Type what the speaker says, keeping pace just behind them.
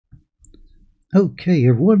Okay,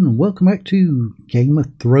 everyone, and welcome back to Game of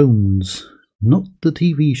Thrones, not the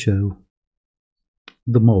TV show,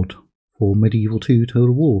 the mod for Medieval 2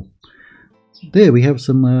 Total War. There we have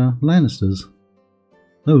some Lannisters.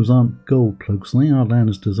 Those aren't gold cloaks, they are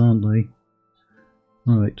Lannisters, aren't they?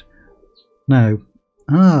 Right. Now,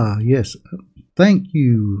 yes, thank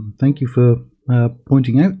you for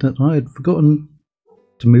pointing out that I had forgotten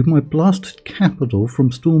to move my blasted capital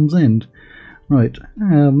from Storm's End. Right,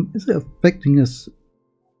 is it affecting us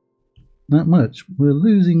that much? We're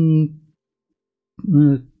losing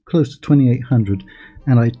close to 2,800,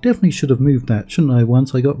 and I definitely should have moved that, shouldn't I,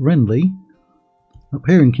 once I got Renly up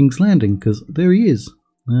here in King's Landing, because there he is.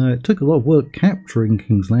 It took a lot of work capturing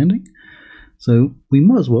King's Landing, so we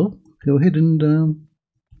might as well go ahead and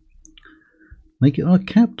make it our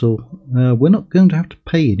capital. We're not going to have to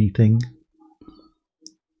pay anything.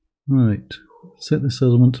 Right. Set the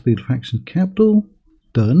settlement to be the faction's capital.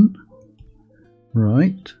 Done.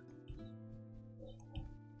 Right.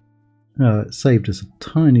 It saved us a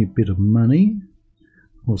tiny bit of money.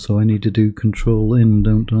 Also, I need to do Control N,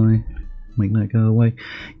 don't I? Make that go away.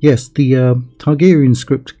 Yes, the Targaryen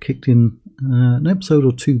script kicked in an episode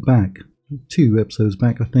or two back. 2 episodes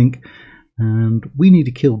back, I think. And we need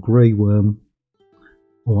to kill Grey Worm.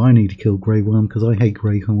 Or I need to kill Grey Worm because I hate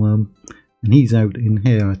Grey Worm. And he's out in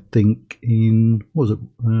here, I think, in, what was it,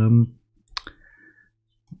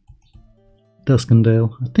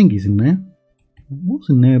 Duskendale. I think he's in there. He was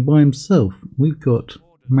in there by himself. We've got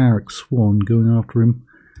Marek Swan going after him.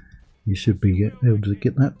 You should be able to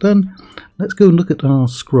get that done. Let's go and look at our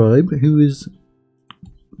scribe, who has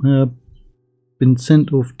been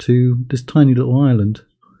sent off to this tiny little island.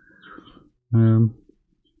 And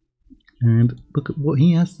look at what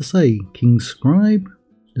he has to say. King's Scribe.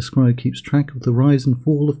 The scribe keeps track of the rise and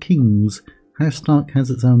fall of kings. House Stark has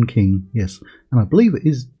its own king, yes, and I believe it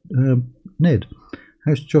is Ned.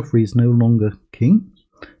 House Joffrey is no longer king.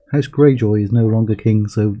 House Greyjoy is no longer king,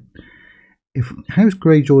 so if House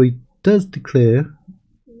Greyjoy does declare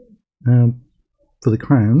for the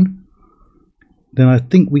crown, then I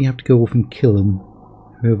think we have to go off and kill them,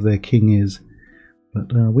 whoever their king is.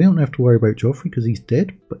 But we don't have to worry about Joffrey because he's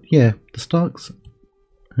dead. But yeah, the Starks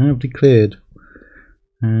have declared.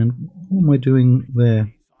 And what am I doing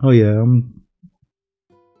there? Oh yeah, I'm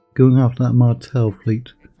going after that Martell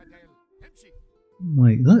fleet.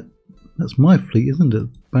 Wait, that's my fleet, isn't it?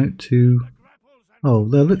 About to... Oh,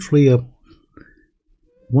 they're literally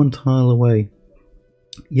one tile away.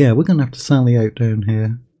 Yeah, we're going to have to sally out down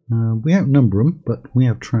here. We outnumber them, but we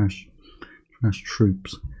have trash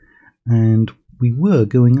troops. And we were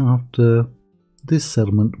going after this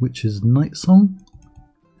settlement, which is Nightsong.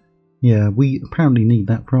 Yeah, we apparently need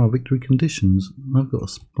that for our victory conditions. I've got a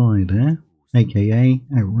spy there, aka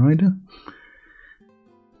Outrider.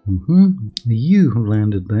 You have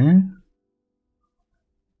landed there.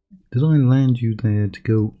 Did I land you there to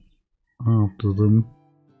go after them?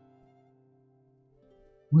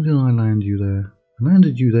 Why did I land you there? I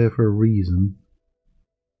landed you there for a reason.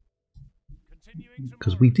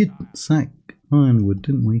 Because we did sack Ironwood,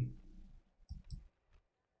 didn't we?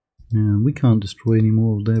 Yeah, we can't destroy any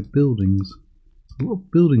more of their buildings. There's a lot of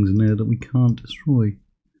buildings in there that we can't destroy.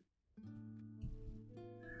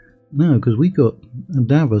 No, because we got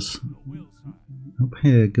Davos up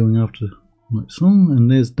here going after Nightsong, and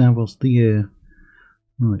there's Davos the heir.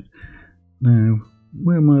 Right, now,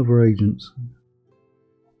 where are my other agents?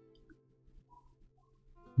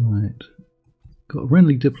 Right, got a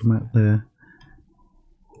Renly diplomat there.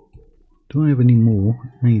 Do I have any more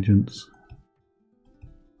agents?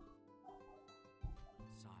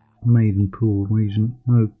 Maidenpool region.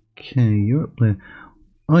 Okay, you're up there.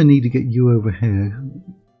 I need to get you over here.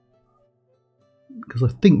 Because I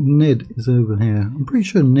think Ned is over here. I'm pretty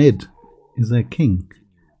sure Ned is their king.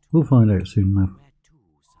 We'll find out soon enough.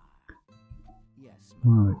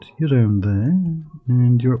 Right, you're down there.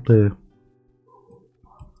 And you're up there.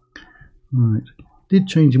 Right. Did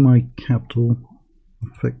changing my capital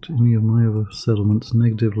affect any of my other settlements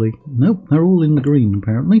negatively? Nope, they're all in the green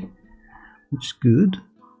apparently. Which is good.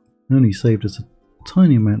 Only saved us a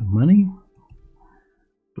tiny amount of money,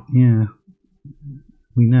 but yeah,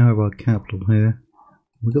 we now have our capital here.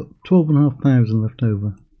 We've got 12,500 left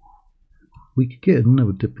over. We could get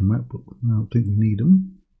another diplomat, but I don't think we need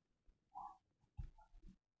them.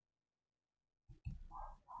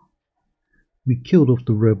 We killed off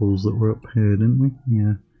the rebels that were up here, didn't we?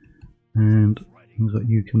 Yeah, and things like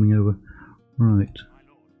you coming over. Right,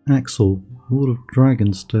 Axel, Lord of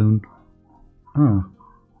Dragonstone. Ah.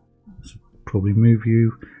 Probably move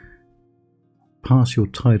you, pass your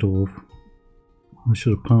title off. I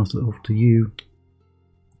should have passed it off to you.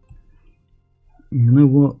 You know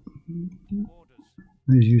what?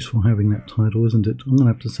 It's useful having that title, isn't it? I'm going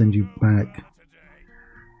to have to send you back.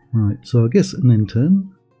 Right, so I guess an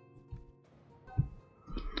intern.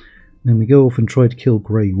 Then we go off and try to kill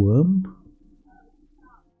Grey Worm.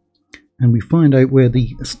 And we find out where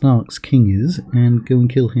the Stark's king is and go and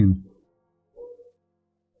kill him.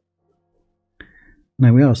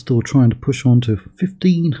 Now we are still trying to push on to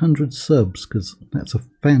 1500 subs, because that's a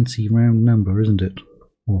fancy round number, isn't it?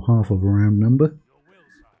 Or half of a round number.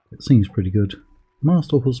 It seems pretty good.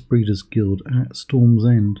 Master Horse Breeders Guild at Storm's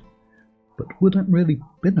End. But would that really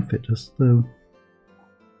benefit us though?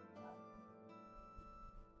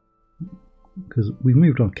 Because we've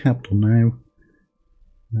moved our capital now.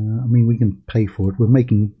 I mean, we can pay for it. We're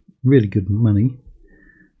making really good money.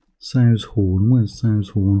 Sow's Horn. Where's Sow's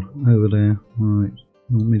Horn? Over there. Right.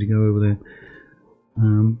 You want me to go over there?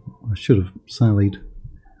 I should have sallied.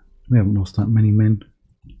 We haven't lost that many men.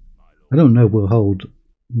 I don't know if we'll hold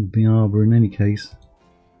the Arbour in any case.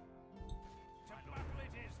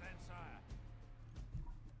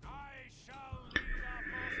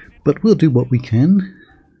 But we'll do what we can.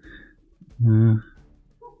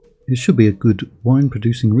 It should be a good wine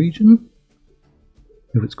producing region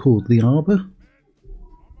if it's called the Arbour.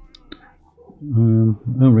 I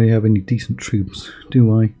don't really have any decent troops,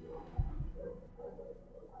 do I?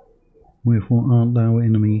 Wherefore art thou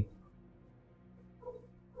enemy?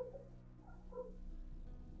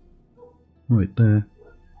 Right there.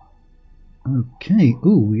 Okay.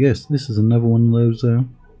 Oh yes, this is another one of those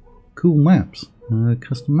cool maps,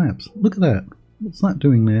 custom maps. Look at that. What's that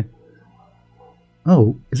doing there?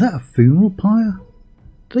 Oh, is that a funeral pyre?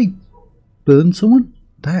 Did they burn someone?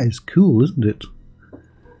 That is cool, isn't it?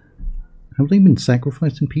 Have they been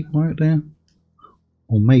sacrificing people out there?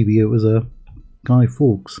 Or maybe it was a Guy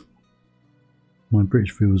Fawkes. My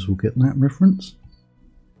British viewers will get that reference.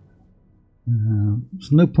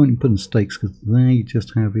 There's no point in putting stakes because they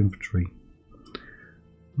just have infantry.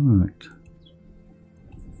 Right.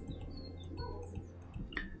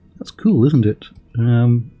 That's cool, isn't it?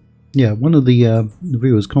 Yeah, one of the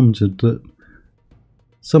viewers commented that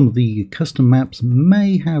some of the custom maps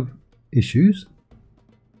may have issues.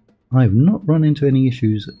 I have not run into any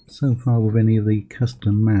issues so far with any of the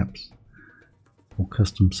custom maps. Or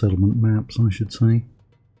custom settlement maps, I should say.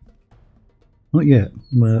 Not yet,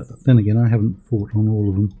 but then again I haven't fought on all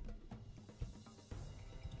of them.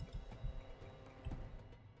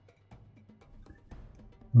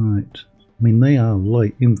 Right, I mean they are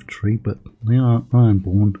light infantry, but they are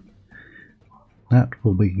ironborn. That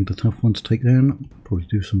will be the tough one to take down. Probably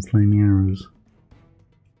do some flaming arrows.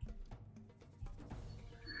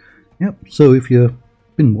 Yep, so if you've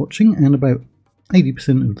been watching and about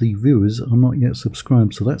 80% of the viewers are not yet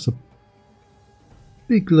subscribed, so that's a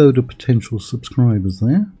big load of potential subscribers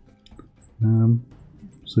there.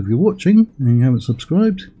 So if you're watching and you haven't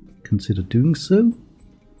subscribed, consider doing so.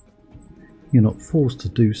 You're not forced to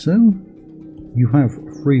do so. You have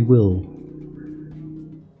free will.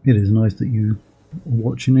 It is nice that you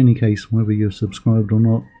watch in any case, whether you're subscribed or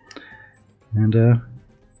not. And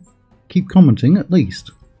keep commenting at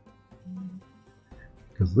least.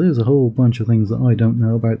 Because there's a whole bunch of things that I don't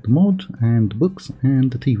know about the mod and the books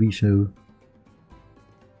and the TV show.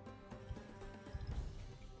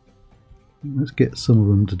 Let's get some of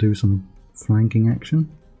them to do some flanking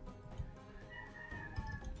action.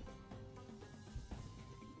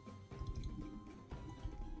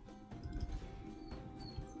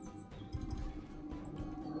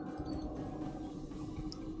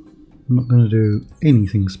 I'm not going to do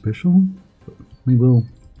anything special, but we will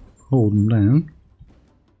hold them down.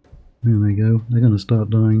 There they go, they're going to start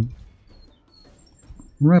dying.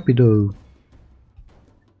 Rapido!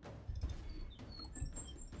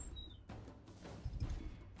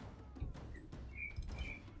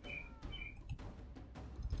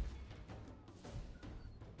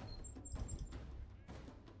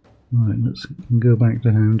 Right, let's go back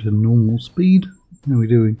down to normal speed. How are we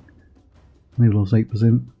doing? They've lost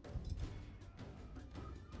 8%.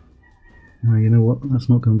 Now you know what, that's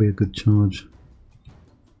not going to be a good charge.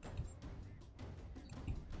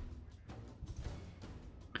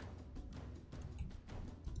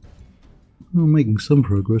 I'm making some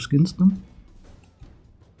progress against them.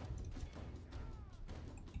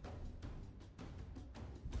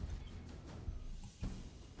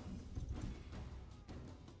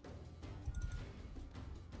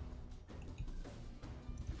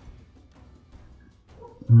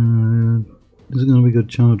 Is it going to be a good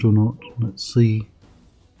charge or not? Let's see.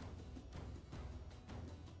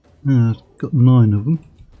 Got 9 of them.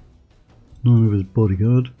 9 of his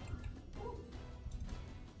bodyguard.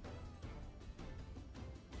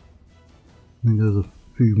 There goes a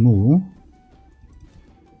few more.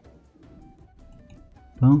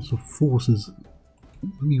 Balance of forces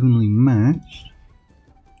evenly matched.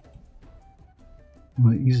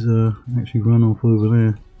 Right, he's actually run off over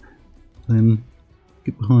there. Then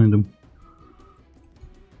get behind him.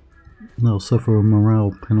 They'll suffer a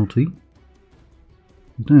morale penalty.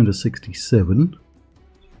 Down to 67.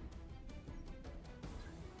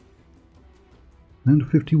 Down to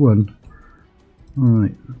 51.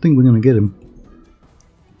 Alright, I think we're going to get him.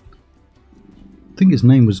 I think his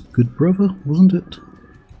name was Good Brother, wasn't it?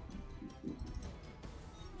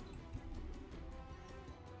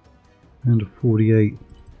 Down to 48.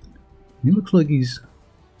 He looks like he's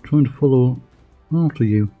trying to follow after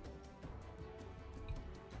you.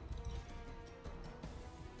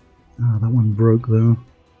 Ah, that one broke though.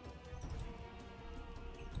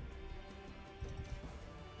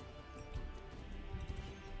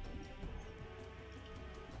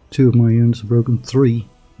 Two of my units are broken. 3.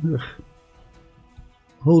 Ugh.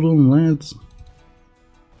 Hold on, lads.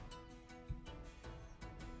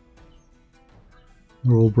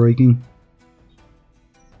 They're all breaking.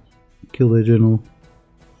 Kill their general.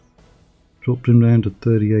 Dropped him down to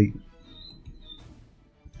 38.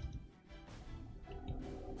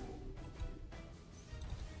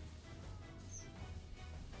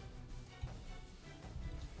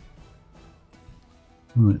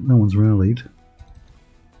 Right, no one's rallied.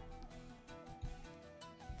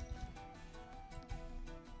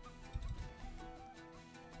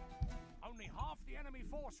 Only half the enemy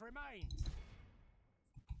force remains.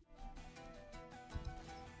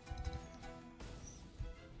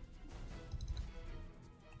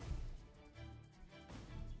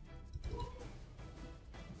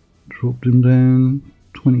 Dropped him down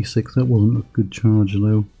 26. That wasn't a good charge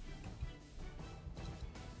though.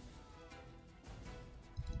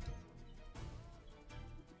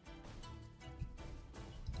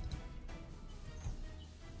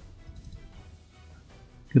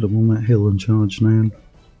 Get up on that hill and charge down.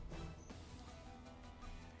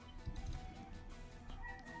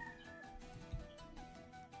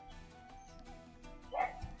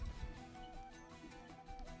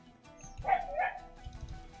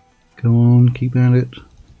 Go on, keep at it.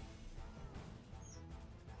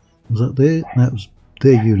 Was that there? That was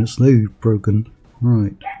their units, they've broken.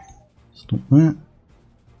 Right, stop that.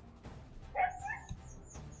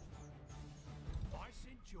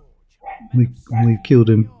 We've killed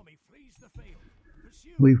him.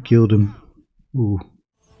 We've killed him. Ooh.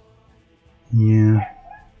 Yeah.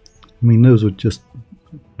 I mean, those were just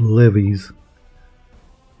levies.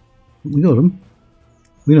 We got them.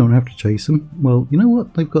 We don't have to chase them. Well, you know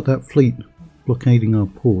what? They've got that fleet blockading our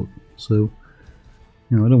port. So,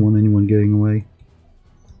 you know, I don't want anyone getting away.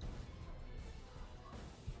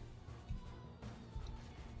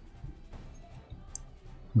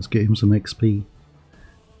 Let's get him some XP.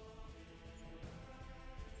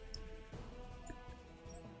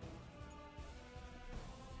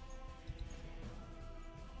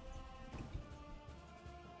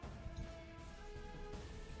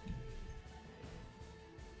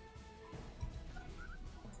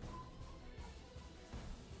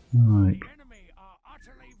 Right,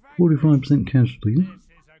 45% casualty.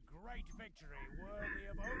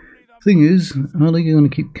 Thing is, are they going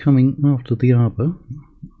to keep coming after the arbor?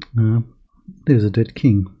 There's a dead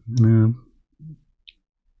king.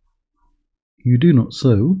 You do not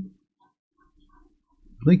sow.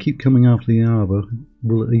 If they keep coming after the arbor,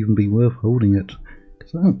 will it even be worth holding it?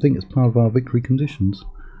 Because I don't think it's part of our victory conditions.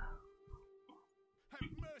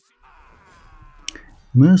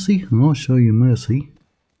 Mercy? I'll show you mercy.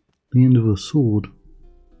 The end of a sword.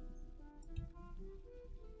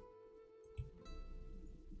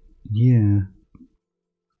 Yeah. I'm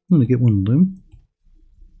gonna get one of them.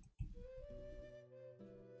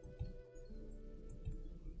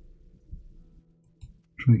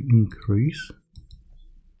 Trait increase.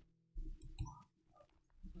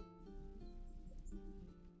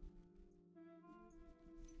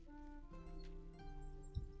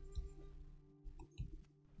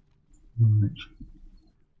 Right.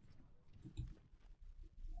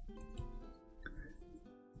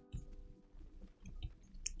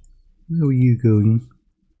 Where are you going?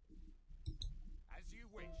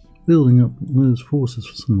 Building up those forces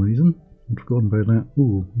for some reason. I've forgotten about that.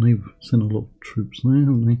 Ooh, they've sent a lot of troops there,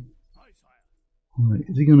 haven't they? Right,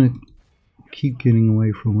 is he going to keep getting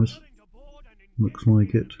away from us? Looks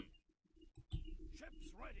like it.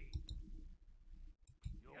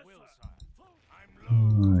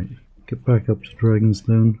 Alright, get back up to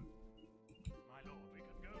Dragonstone.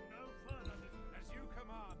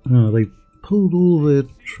 Ah, they pulled all their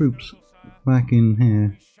troops back in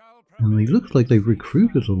here. And they look like they've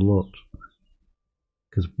recruited a lot.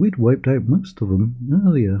 Because we'd wiped out most of them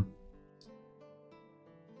earlier.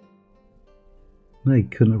 They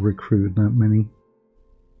couldn't have recruited that many.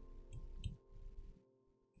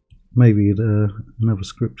 Maybe another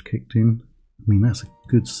script kicked in. I mean, that's a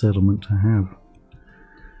good settlement to have.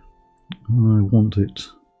 I want it.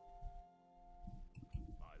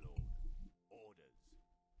 My lord, orders.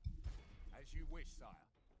 As you wish, sire.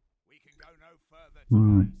 We can go no further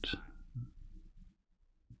tonight. Right.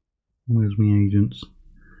 Where's my agents?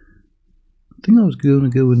 I think I was going to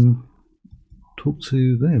go and talk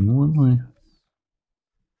to them, weren't I?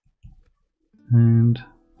 And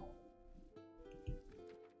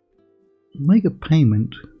make a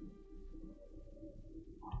payment.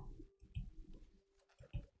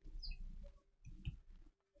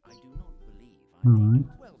 I do not believe I Alright.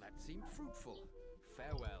 Well, that seemed fruitful.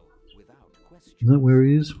 Farewell, without question. Is that where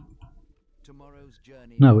he is? Tomorrow's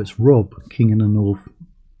journey. No, it's Rob, King in the North.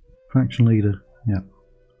 Faction leader, yeah.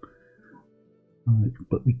 Right,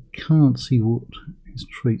 but we can't see what his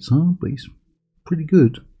traits are, but he's pretty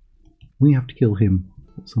good. We have to kill him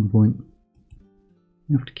at some point.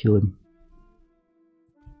 We have to kill him.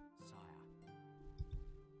 Sire.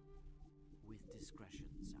 With discretion,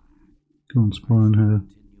 sire. Go on, spy on her.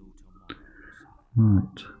 Continue tomorrow,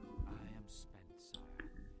 Right. sire. I am spent, sire.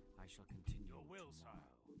 I shall continue. Your will,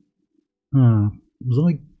 sire. Was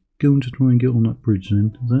I going to try and get on that bridge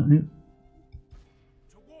then? Is that it?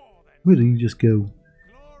 To war, then. Where did he just go?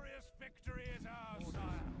 Glorious victory is ours,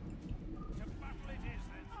 sire. To battle it is,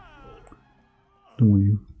 then. Don't want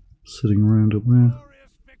you sitting around up there.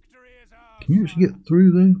 Glorious victory is ours. Can you actually get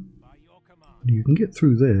through there? By your command. You can get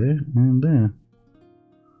through there and there.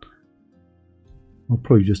 I'll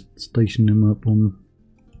probably just station him up on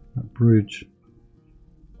that bridge.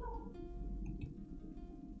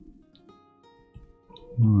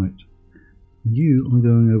 Right. You are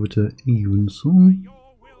going over to Evensong.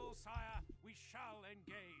 Your will, sire. We shall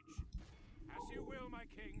engage. As you will, my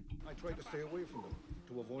king. I try to stay away from them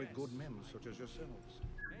to avoid good men such as yourselves.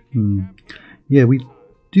 Yeah, we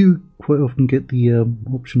do quite often get the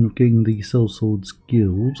option of getting the Sellswords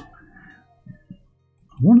Guild.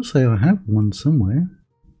 I want to say I have one somewhere.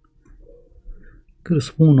 Could have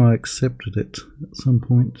sworn I accepted it at some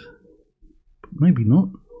point, but maybe not.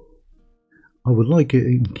 I would like it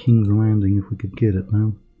in King's Landing if we could get it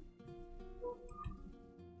now.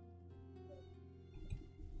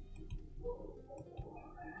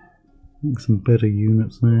 Some better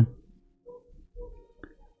units there.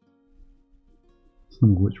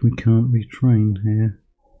 Some of which we can't retrain here.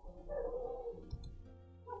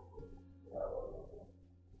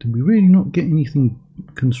 Did we really not get anything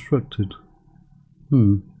constructed?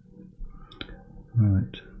 Right.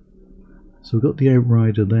 So we've got the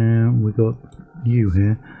Outrider there, we've got you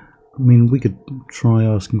here. I mean, we could try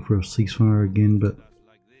asking for a ceasefire again, but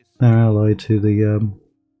they're allied to the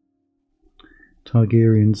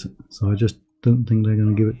Targaryens, so I just don't think they're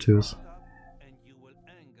going to give it to us.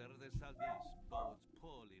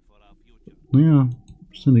 They are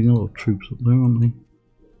sending a lot of troops up there, aren't they?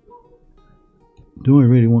 Do I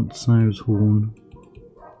really want Sow's Horn?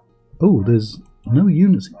 Oh, there's no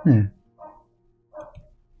units in there.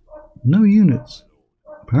 No units,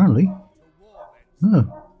 apparently.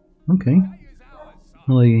 Oh, okay.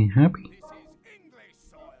 Are they happy?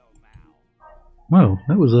 Well,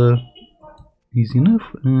 that was easy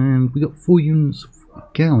enough, and we got 4 units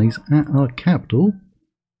of galleys at our capital.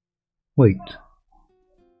 Wait.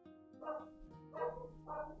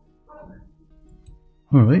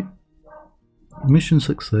 Alright. Mission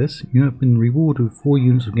success. You have been rewarded with 4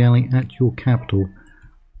 units of galley at your capital.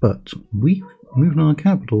 But we've moved our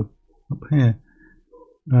capital up here.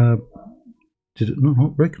 Did it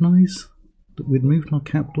not recognise that we'd moved our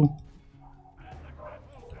capital?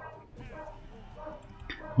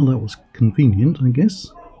 Well, that was convenient, I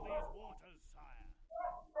guess.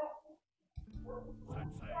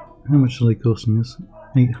 How much are they costing us?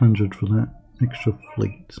 800 for that extra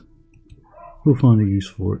fleet. We'll find a use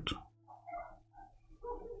for it.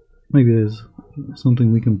 Maybe there's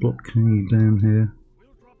something we can blockade down here.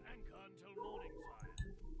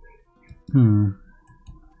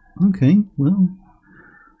 Okay, well,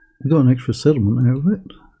 we got an extra settlement out of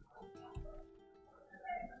it.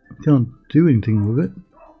 Can't do anything with it.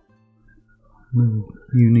 No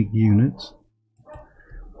unique units.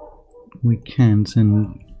 We can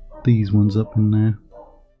send these ones up in there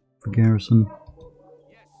for garrison.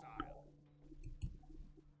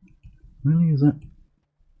 Really, is that?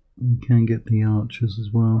 We can get the archers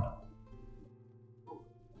as well.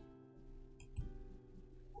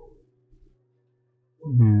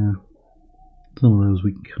 Yeah. Some of those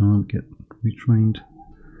we can't get retrained.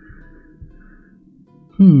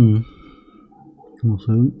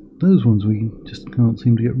 Also, those ones we just can't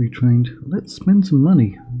seem to get retrained. Let's spend some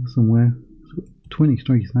money somewhere.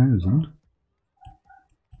 23,000.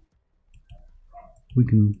 We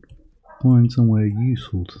can find somewhere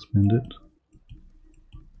useful to spend it.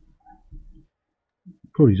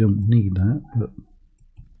 Probably don't need that, but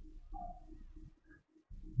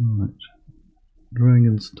right.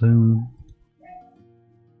 Dragonstone.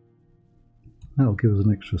 That'll give us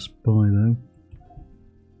an extra spy though.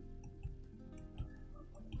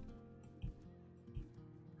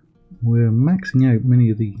 We're maxing out many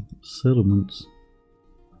of the settlements.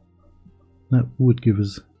 That would give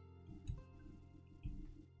us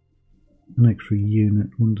an extra unit,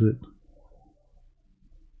 wouldn't it?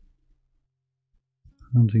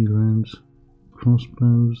 Hunting grounds,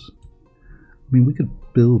 crossbows. I mean, we could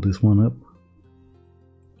build this one up.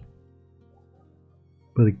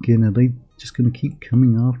 But again, are they just going to keep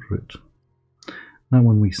coming after it? That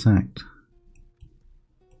one we sacked.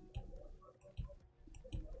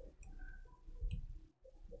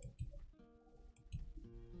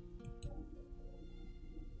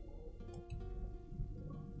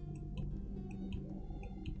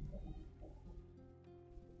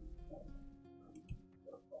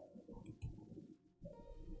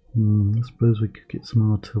 I suppose we could get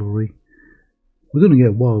some artillery. We're going to get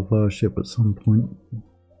a wildfire ship at some point.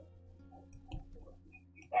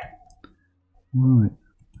 Right.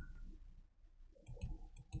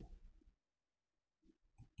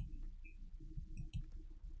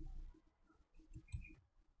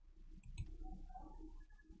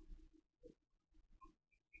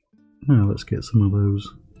 Now let's get some of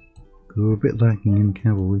those, because we're a bit lacking in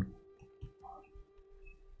cavalry.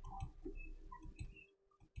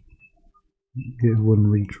 Get one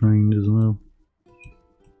retrained as well.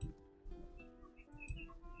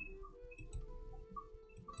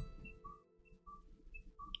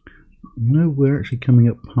 You know, we're actually coming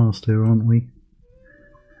up past there, aren't we?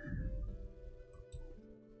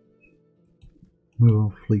 With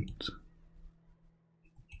our fleet.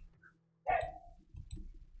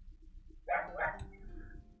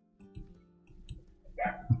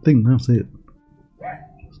 I think that's it.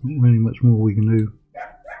 There's not really much more we can do.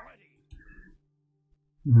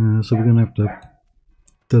 So we're going to have to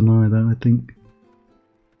deny that, I think.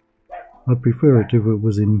 I'd prefer it if it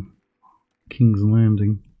was in King's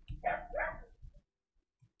Landing.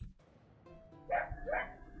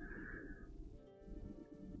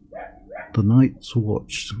 The Night's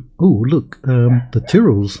Watch. Oh, look, the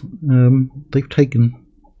Tyrrells. They've taken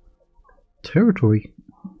territory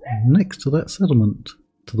next to that settlement,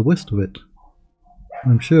 to the west of it.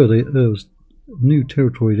 I'm sure there was new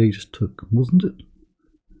territory they just took, wasn't it?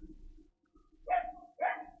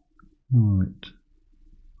 Right.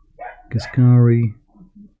 Giscari.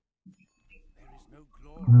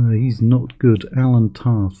 He's not good. Alan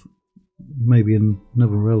Tarth. Maybe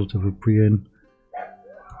another relative of Brienne.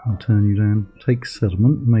 I'll turn you down. Take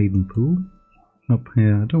settlement. Maidenpool. Up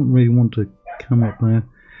here. I don't really want to come up there.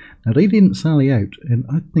 Now they didn't sally out, and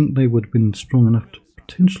I think they would have been strong enough to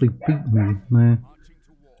potentially beat me there.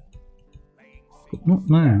 But not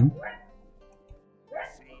now.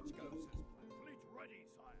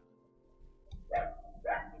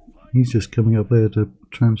 He's just coming up there to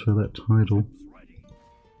transfer that title.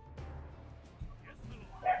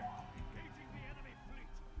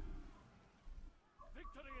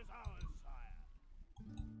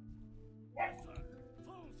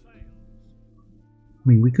 I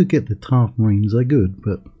mean, we could get the Tarth Marines, they're good,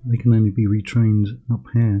 but they can only be retrained up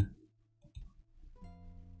here.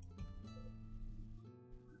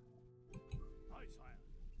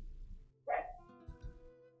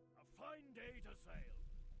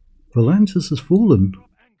 Volantis has fallen.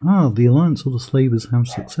 Ah, the Alliance of the Slavers have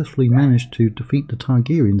successfully managed to defeat the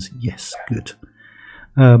Targaryens. Yes, good.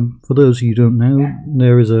 For those of you who don't know,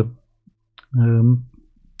 there is a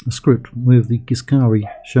script with the Giscari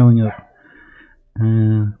showing up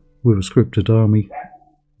with a scripted army,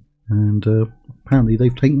 and apparently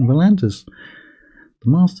they've taken Volantis. The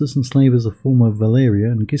masters and slavers of former Valeria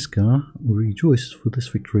and Giscard rejoice for this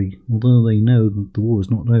victory, although they know that the war is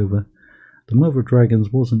not over. The Mother of Dragons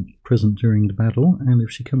wasn't present during the battle, and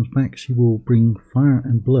if she comes back she will bring fire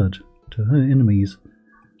and blood to her enemies.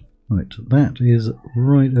 Right, that is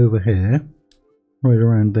right over here, right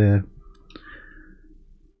around there.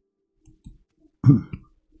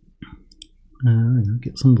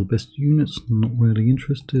 Get some of the best units, I'm not really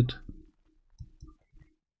interested.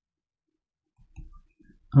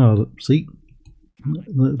 Oh, see,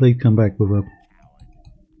 they've come back with a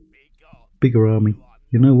bigger army.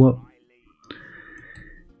 You know what?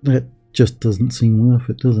 That just doesn't seem worth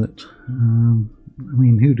it, does it? I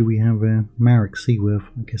mean, who do we have there? Marek Seaworth,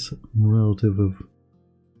 I guess a relative of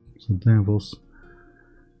Sir Davos.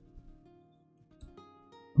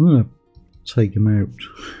 I'm going to take him out.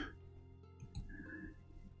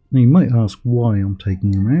 Now you might ask why I'm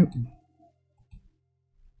taking him out.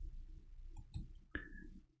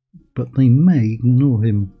 But they may ignore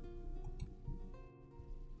him.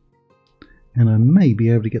 And I may be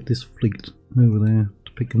able to get this fleet over there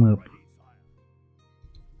to pick him up.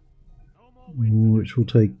 Which will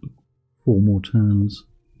take 4 more turns.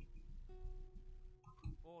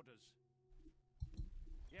 Orders.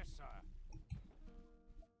 Yes, sire.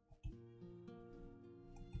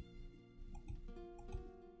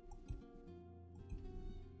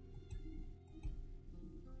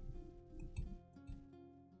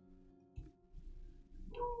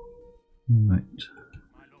 Right.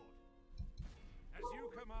 My lord. As you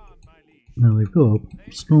command, my liege. Now they've got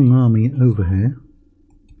a strong army over here.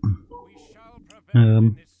 We shall prevail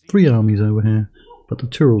in this 3 armies over here, but the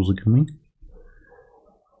Tyrrells are coming.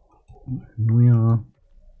 And we are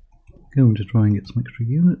going to try and get some extra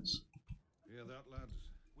units. Hear that, lads?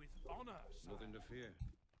 with honor, sire. Nothing to fear.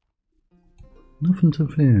 Nothing to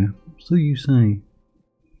fear, so you say.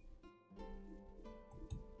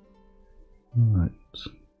 Right.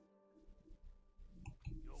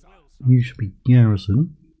 Your will, sire. You should be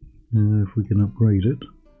garrison, if we can upgrade it.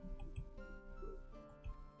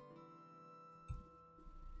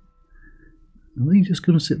 Are they just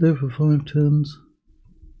going to sit there for 5 turns?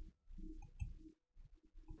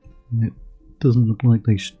 It doesn't look like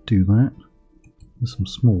they should do that. There's some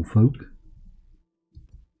small folk.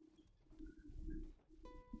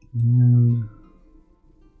 And,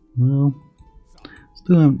 well,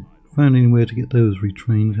 still haven't found anywhere to get those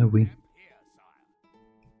retrained, have we? Here, sire.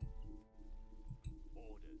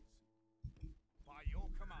 Orders. By your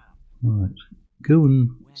command. Right, go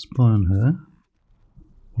and spy on her.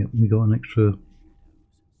 Yep, we got an extra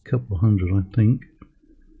couple of hundred, I think.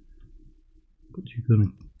 But you're going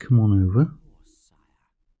to come on over.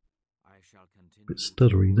 I shall continue. Bit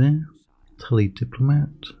stuttery there. Tully diplomat.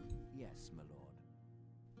 Yes, my lord.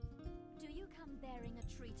 Do you come bearing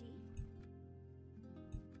a treaty?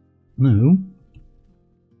 No.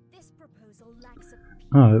 This proposal lacks a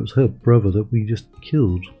Ah, it was her brother that we just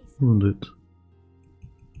killed, wasn't it?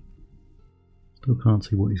 Still can't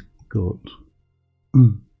see what he's got.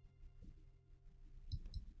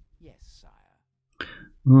 Yes, sire.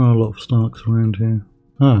 There are a lot of Starks around here.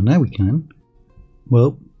 Ah, now we can.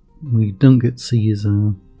 Well, we don't get to see his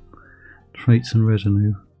traits and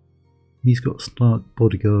retinue. He's got Stark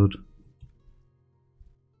bodyguard.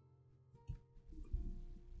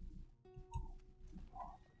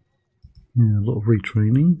 Yeah, a lot of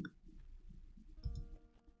retraining.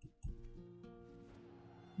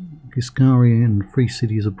 Giscari and Free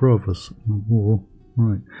Cities above us. War.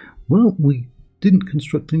 Right. Well, we didn't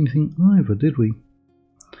construct anything either, did we?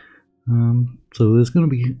 So there's going to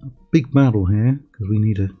be a big battle here because we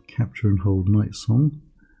need to capture and hold Night Song.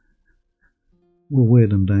 We'll wear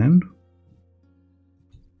them down.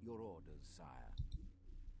 Your orders, sire.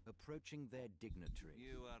 Approaching their dignitary.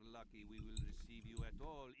 You are lucky we will receive you at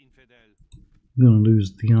all, infidel. We're going to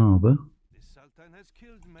lose the Arbor, The Sultan has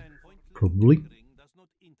killed men. Pointless probably. bickering does not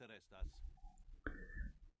interest us.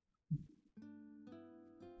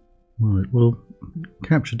 Right, well,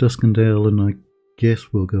 capture Duskendale and I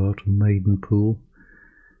guess we'll go out to Maidenpool.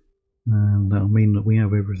 And that'll mean that we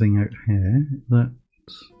have everything out here.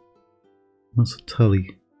 That's a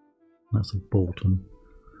Tully. That's a Bolton.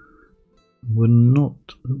 We're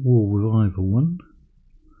not at war with either one.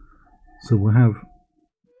 So we'll have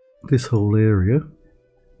this whole area.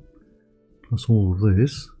 Plus all of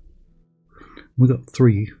this. We've got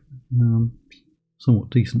 3 somewhat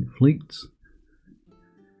decent fleets.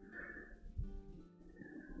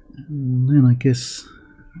 And then I guess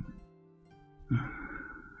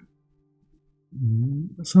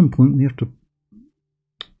at some point we have to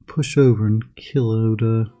push over and kill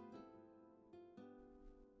Oda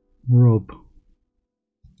Rob.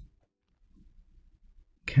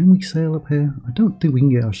 Can we sail up here? I don't think we can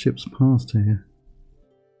get our ships past here.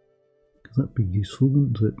 Because that'd be useful,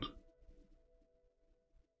 wouldn't it?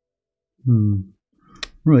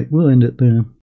 Right, we'll end it there.